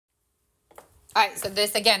All right, so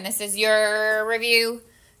this, again, this is your review.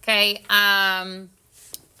 Okay,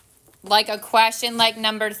 like a question like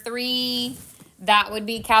number 3, that would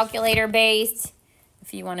be calculator based.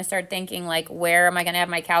 If you want to start thinking like, where am I going to have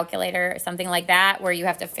my calculator? Something like that, where you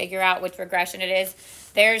have to figure out which regression it is.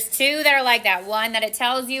 There's 2 that are like that. One that it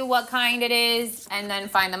tells you what kind it is, and then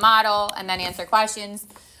find the model, and then answer questions.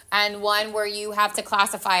 And one where you have to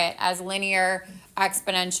classify it as linear,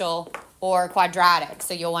 exponential, or quadratic.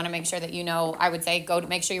 So you'll want to make sure that you know, I would say, go to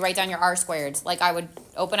make sure you write down your R-squareds. Like I would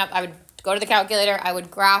go to the calculator, I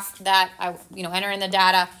would graph that, enter in the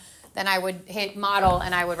data, then I would hit model,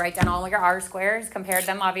 and I would write down all your R-squares, compare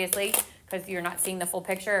them, obviously, because you're not seeing the full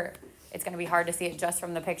picture. It's going to be hard to see it just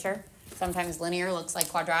from the picture. Sometimes linear looks like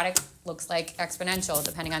quadratic, looks like exponential,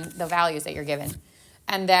 depending on the values that you're given.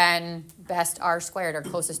 And then best R-squared, or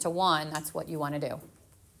closest to 1, that's what you want to do.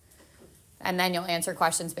 And then you'll answer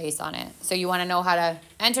questions based on it. So you want to know how to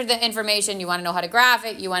enter the information. You want to know how to graph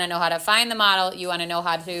it. You want to know how to find the model. You want to know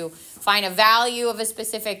how to find a value of a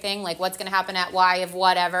specific thing, like what's going to happen at y of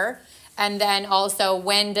whatever. And then also,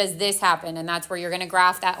 when does this happen? And that's where you're going to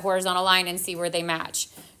graph that horizontal line and see where they match.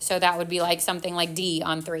 So that would be like something like D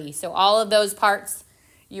on 3. So all of those parts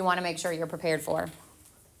you want to make sure you're prepared for.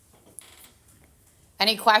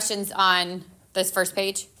 Any questions on this first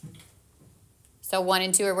page? So 1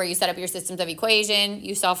 and 2 are where you set up your systems of equation.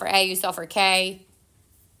 You solve for A, you solve for K.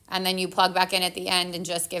 And then you plug back in at the end and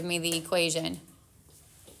just give me the equation.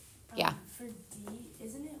 Yeah. For D,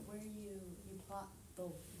 isn't it where you plot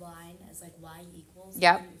the line as like y equals?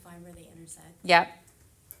 Yep. And you find where they intersect? Yep.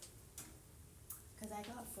 Because I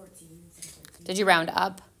got 14. Did you round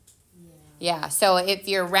up? Yeah. Yeah. So if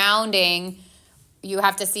you're rounding, you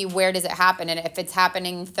have to see where does it happen. And if it's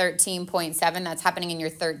happening 13.7, that's happening in your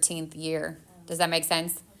 13th year. Does that make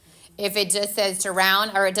sense? Okay. If it just says to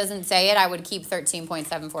round, or it doesn't say it, I would keep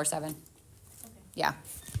 13.747. Okay. Yeah.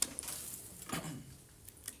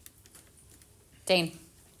 Dane.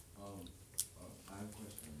 I have a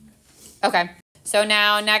question. Okay. So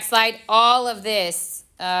now, next slide. All of this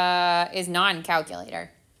is non-calculator.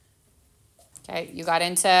 Okay. You got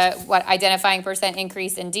into what? Identifying percent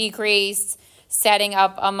increase and decrease, setting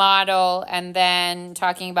up a model, and then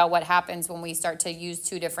talking about what happens when we start to use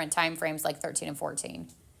 2 different time frames like 13 and 14.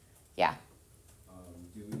 Yeah.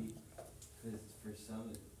 Do we, because for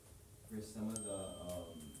some of the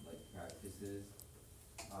like practices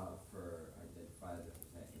for identify the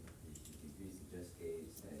percent increase or decrease, it just gave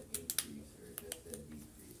an increase or just a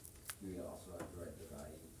decrease. Do we also have to write the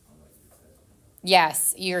value on like the test?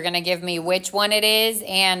 Yes, you're going to give me which one it is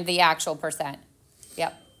and the actual percent.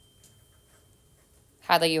 Yep.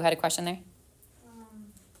 Hadley, you had a question there?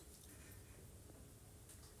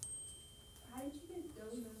 How did you get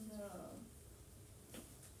those in the...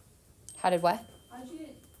 How did what? How did you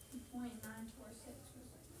get 0.946?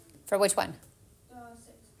 For which one? 6.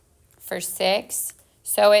 For 6.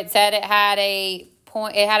 So it said it had a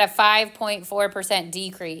 5.4%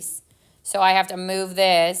 decrease. So I have to move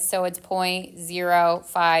this, so it's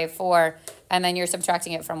 0.054, and then you're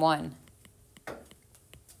subtracting it from 1. Oh,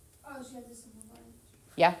 so you have to simplify it.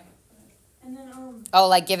 Yeah. And then Oh,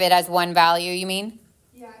 like give it as one value, you mean?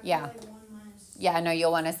 Yeah. Yeah. Like 1 minus. Yeah, no,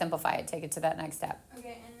 you'll want to simplify it. Take it to that next step.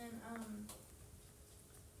 Okay, and then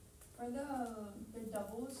for the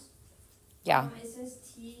doubles. Yeah. It says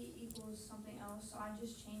t equals something else, so I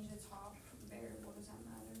just change the top variable. Does that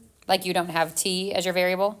matter? Like you don't have t as your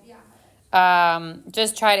variable? Yeah.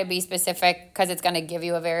 Just try to be specific because it's going to give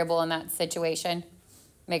you a variable in that situation.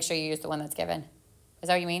 Make sure you use the one that's given. Is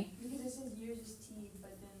that what you mean? Because it says yours is t,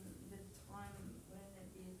 but then the time wouldn't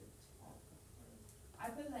it be the top? I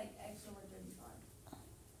put like x over 35.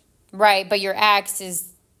 Right, but your x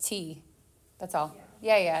is t. That's all.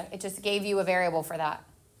 Yeah. It just gave you a variable for that.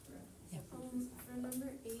 For number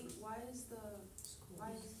 8, why is the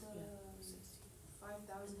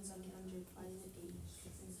 5,700? Why is it 8?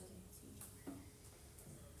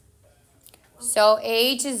 So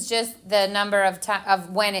age is just the number of time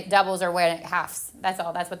of when it doubles or when it halves. That's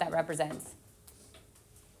all. That's what that represents.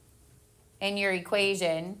 In your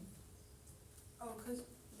equation. Oh, because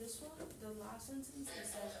this one, the last sentence, it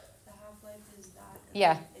says the half-life is that.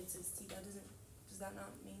 Yeah. It says t. Does that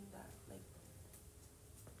not mean that, like,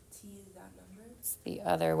 t is that number? It's the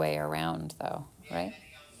other way around, though, right?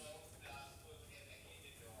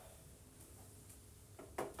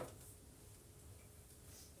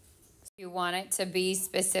 You want it to be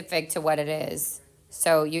specific to what it is.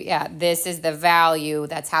 So this is the value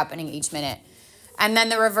that's happening each minute. And then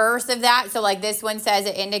the reverse of that, so like this one says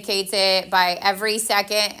it indicates it by every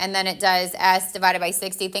second, and then it does S divided by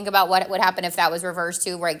 60. Think about what would happen if that was reversed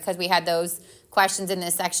too, right? Because we had those questions in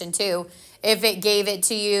this section too. If it gave it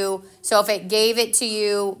to you, so if it gave it to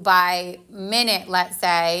you by minute, let's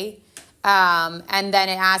say, and then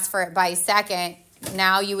it asked for it by second,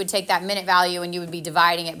 now you would take that minute value and you would be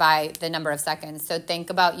dividing it by the number of seconds. So think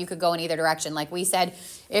about, you could go in either direction. Like we said,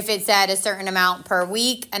 if it said a certain amount per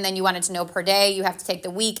week and then you wanted to know per day, you have to take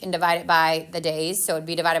the week and divide it by the days. So it'd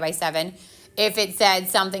be divided by 7. If it said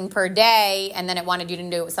something per day and then it wanted you to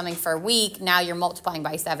do something for a week, now you're multiplying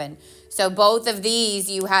by 7. So both of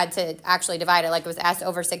these you had to actually divide it, like it was S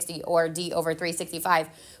over 60 or D over 365.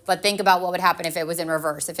 But think about what would happen if it was in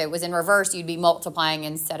reverse. If it was in reverse, you'd be multiplying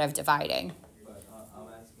instead of dividing. But I'm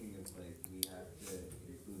asking if like we have to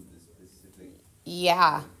include the specific.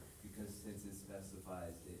 Yeah. Because since it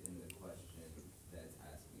specifies it in the question that's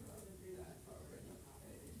asking about that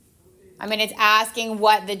already. I mean, it's asking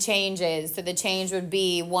what the change is. So the change would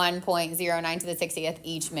be 1.09 to the 60th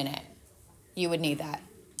each minute. You would need that.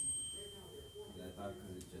 I thought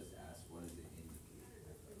because it just asked what does it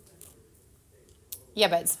indicate. Yeah,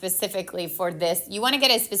 but specifically for this, you want to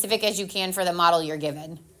get as specific as you can for the model you're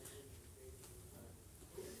given.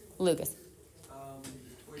 Lucas.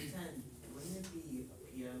 For 10, wouldn't it be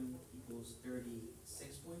PM equals 36.50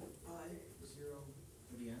 for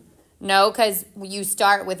the end? No, because you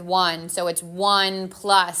start with 1, so it's 1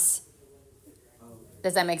 plus. Oh,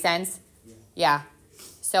 Does that make sense? yeah. Yeah.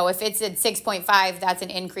 So if it's at 6.5, that's an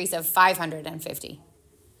increase of 550.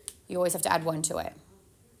 You always have to add 1 to it.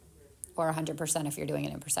 Or 100% if you're doing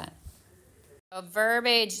it in percent. A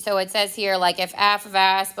verbiage, so it says here, like if f of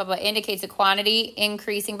s, blah, blah, indicates a quantity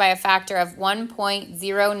increasing by a factor of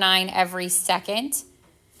 1.09 every second.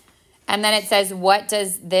 And then it says, what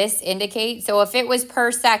does this indicate? So if it was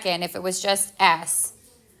per second, if it was just s,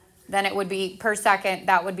 then it would be per second,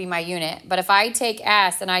 that would be my unit. But if I take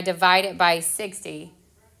s and I divide it by 60,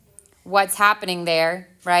 what's happening there,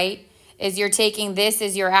 right, is you're taking this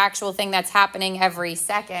as your actual thing that's happening every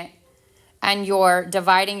second. And you're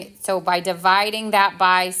dividing, so by dividing that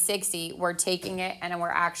by 60, we're taking it and we're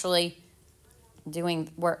actually doing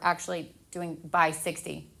by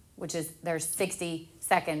 60, which is there's 60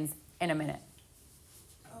 seconds in a minute.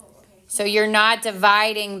 Oh, okay. So you're not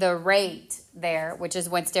dividing the rate there, which is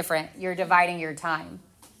what's different. You're dividing your time,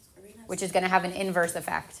 which is going to have an inverse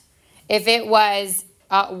effect. If it was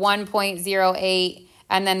 1.08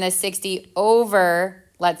 and then the 60 over,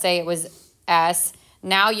 let's say it was S,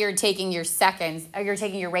 now you're taking your seconds, or you're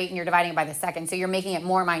taking your rate and you're dividing it by the second. So you're making it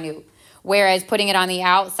more minute. Whereas putting it on the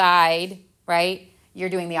outside, right, you're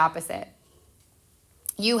doing the opposite.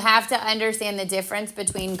 You have to understand the difference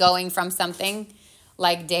between going from something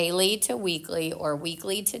like daily to weekly or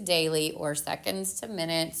weekly to daily or seconds to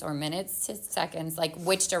minutes or minutes to seconds, like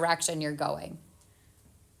which direction you're going.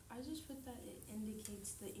 I just put that it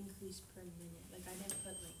indicates the increase per minute. Like I didn't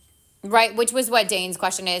put like. Right, which was what Dane's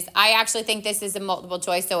question is. I actually think this is a multiple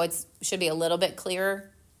choice, so it should be a little bit clearer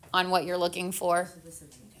on what you're looking for. So this is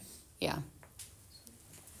okay. Yeah.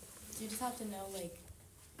 So you just have to know like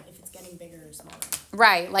if it's getting bigger or smaller.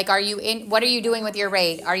 Right, like what are you doing with your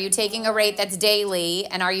rate? Are you taking a rate that's daily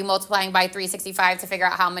and are you multiplying by 365 to figure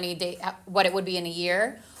out what it would be in a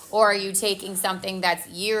year? Or are you taking something that's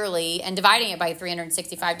yearly and dividing it by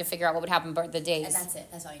 365 to figure out what would happen by the days? And that's it.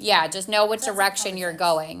 That's all you Yeah, just know which That's direction common you're sense.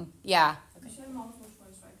 going. Yeah. You should have multiple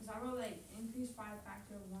choice, right? Because I wrote like increase by a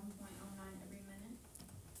factor of 1.09 every minute.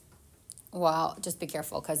 Well, just be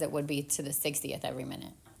careful because it would be to the 60th every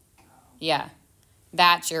minute. Yeah.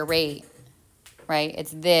 That's your rate, right?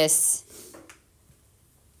 It's this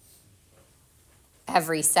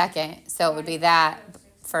every second. So it would be that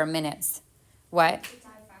for minutes. What? It's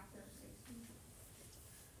by a factor of 60.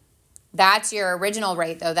 That's your original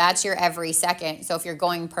rate, though. That's your every second. So if you're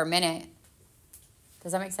going per minute,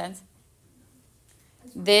 does that make sense?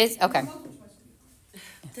 This, okay. Multiple choice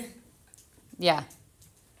would be fine. Yeah.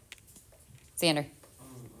 Xander. I have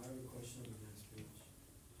a question on the next page.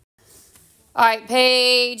 All right,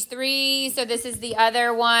 page 3. So this is the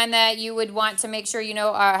other one that you would want to make sure you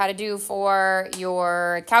know how to do for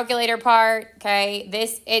your calculator part. Okay,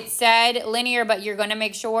 it said linear, but you're going to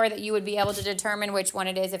make sure that you would be able to determine which one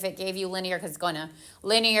it is if it gave you linear, because it's going to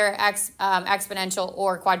linear, exponential,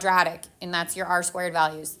 or quadratic, and that's your R squared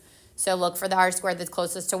values. So look for the R squared that's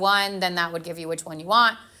closest to 1, then that would give you which one you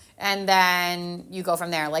want, and then you go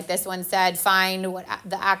from there. Like this one said, find what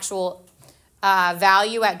the actual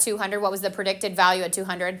value at 200. What was the predicted value at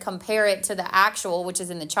 200? Compare it to the actual, which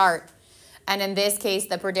is in the chart. And in this case,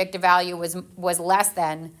 the predicted value was less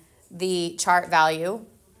than the chart value,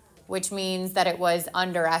 which means that it was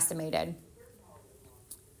underestimated.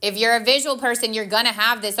 If you're a visual person, you're going to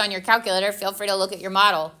have this on your calculator. Feel free to look at your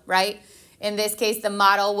model, right? In this case, the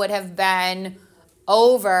model would have been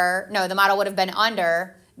the model would have been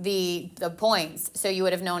under the points. So you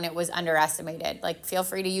would have known it was underestimated. Like, feel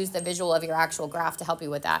free to use the visual of your actual graph to help you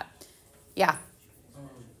with that. Yeah.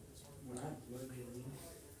 We're not plugging in.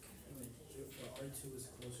 Like, R2 is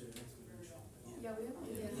closer to exponential. Yeah, we have.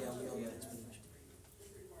 Yeah, we all got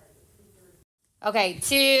exponential. Okay,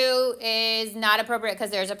 2 is not appropriate because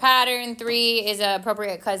there's a pattern. 3 is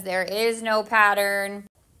appropriate because there is no pattern.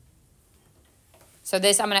 So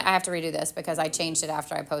this, I have to redo this because I changed it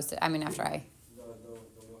after I posted. After I. The other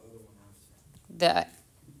one after.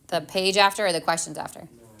 The page after or the questions after? No,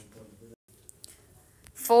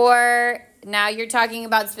 4, now you're talking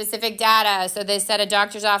about specific data. So this said a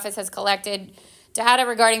doctor's office has collected data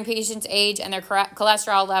regarding patients' age and their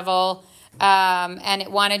cholesterol level. And it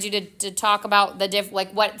wanted you to talk about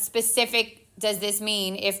what specific does this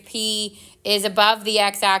mean? If P is above the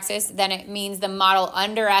x-axis, then it means the model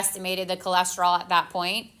underestimated the cholesterol at that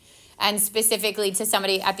point, and specifically to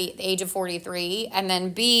somebody at the age of 43. And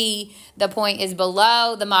then B, the point is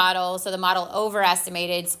below the model, so the model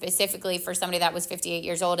overestimated, specifically for somebody that was 58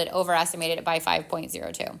 years old, it overestimated it by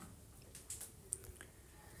 5.02.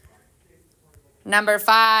 Number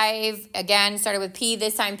 5, again, started with P.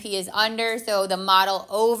 This time P is under, so the model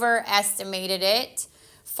overestimated it.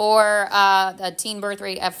 For the teen birth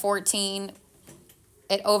rate of 14,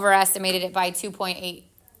 it overestimated it by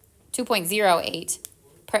 2.08.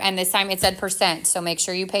 And this time it said percent, so make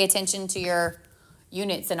sure you pay attention to your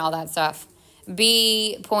units and all that stuff.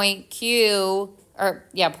 B, point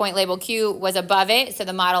label Q was above it, so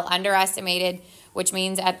the model underestimated, which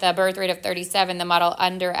means at the birth rate of 37, the model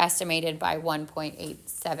underestimated by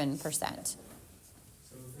 1.87%.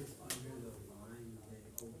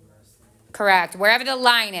 Correct. Wherever the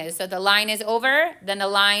line is. So the line is over, then the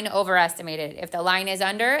line overestimated. If the line is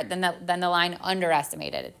under, then the line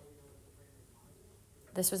underestimated.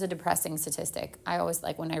 This was a depressing statistic. I always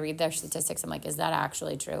when I read their statistics, I'm like, is that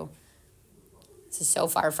actually true? This is so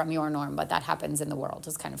far from your norm, but that happens in the world.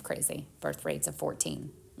 It's kind of crazy. Birth rates of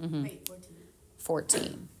 14. Mm-hmm. Wait, 14.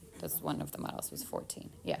 14. That's one of the models was 14.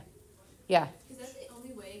 Yeah. Yeah. Is that the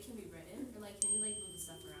only way it can be written? Or can you move the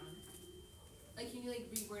stuff around? Can you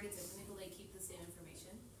reword it differently but keep the same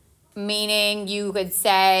information? Meaning you could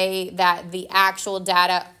say that the actual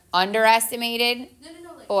data underestimated?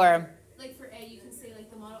 No. Or for A, you can say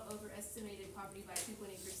the model overestimated poverty by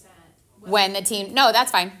 2.8%. When the team, no,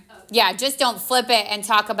 that's fine. Oh, okay. Yeah, just don't flip it and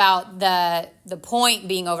talk about the point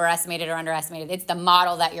being overestimated or underestimated. It's the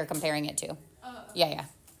model that you're comparing it to. Oh. Yeah.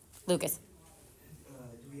 Lucas. Do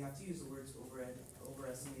we have to use the words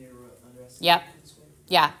overestimated or underestimated? Yep.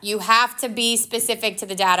 Yeah, you have to be specific to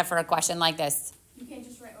the data for a question like this. You can't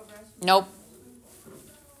just write overestimated? Nope.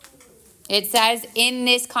 It says in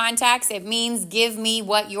this context, it means give me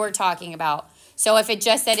what you're talking about. So if it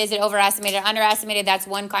just said, is it overestimated or underestimated, that's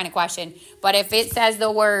one kind of question. But if it says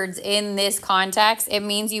the words in this context, it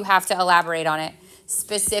means you have to elaborate on it,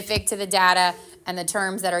 specific to the data and the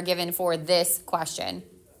terms that are given for this question.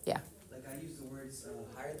 Yeah. I use the words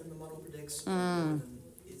higher than the model predicts.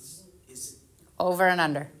 It's over and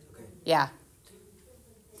under. Okay. Yeah.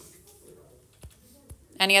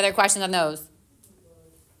 Any other questions on those?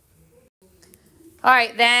 All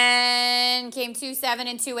right, then came 2.7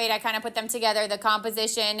 and 2.8. I kind of put them together, the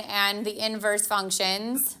composition and the inverse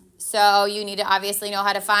functions. So you need to obviously know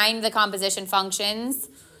how to find the composition functions,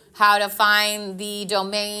 how to find the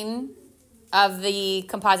domain of the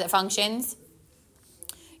composite functions.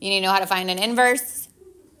 You need to know how to find an inverse.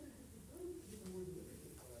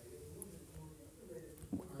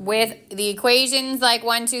 With the equations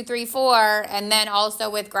 1, 2, 3, 4, and then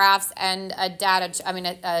also with graphs and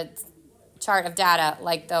a chart of data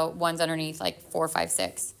like the ones underneath 4, 5,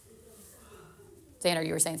 6. Xander,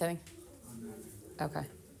 you were saying something? Okay.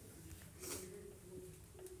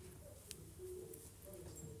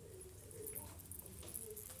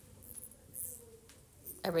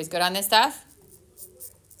 Everybody's good on this stuff?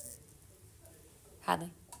 Hadley?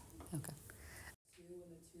 Okay.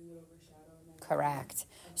 Correct.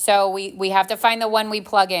 So we have to find the one we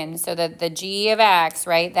plug in. So the g of x,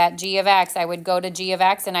 right? That g of x, I would go to g of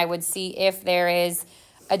x and I would see if there is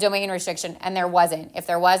a domain restriction, and there wasn't. If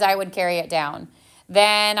there was, I would carry it down.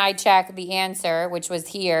 Then I check the answer, which was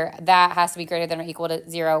here. That has to be greater than or equal to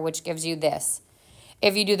 0, which gives you this.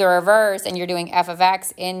 If you do the reverse and you're doing f of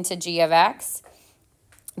x into g of x,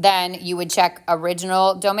 then you would check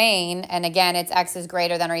original domain, and again, it's x is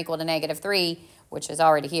greater than or equal to -3, which is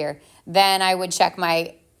already here. Then I would check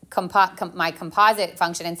my composite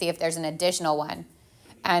function and see if there's an additional one,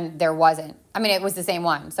 and there wasn't. I mean, it was the same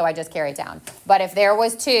one, so I just carry it down. But if there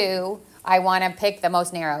was 2, I want to pick the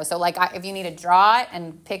most narrow. So like if you need to draw it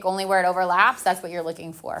and pick only where it overlaps, that's what you're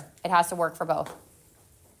looking for. It has to work for both. All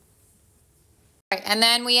right, and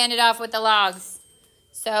then we ended off with the logs.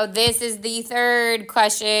 So this is the third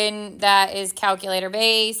question that is calculator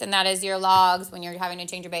based, and that is your logs when you're having to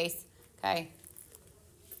change your base. Okay.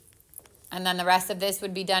 And then the rest of this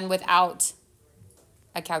would be done without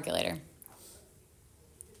a calculator.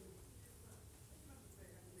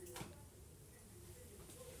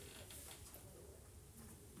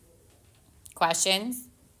 Questions?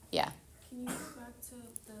 Yeah. Can you go back to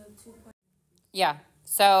the 2 point? Yeah.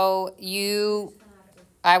 So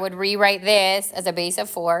I would rewrite this as a base of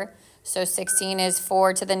 4. So 16 is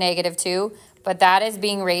 4 to the negative 2, but that is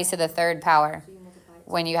being raised to the third power.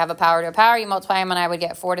 When you have a power to a power, you multiply them, and I would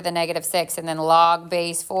get 4 to the negative 6, and then log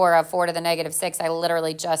base 4 of 4 to the negative 6, I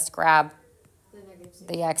literally just grab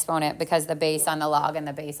the exponent because the base on the log and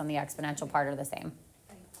the base on the exponential part are the same.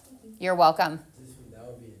 You're welcome. That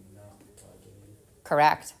would be not calculated.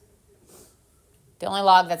 Correct. The only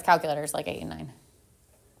log that's calculator is like 8 and 9.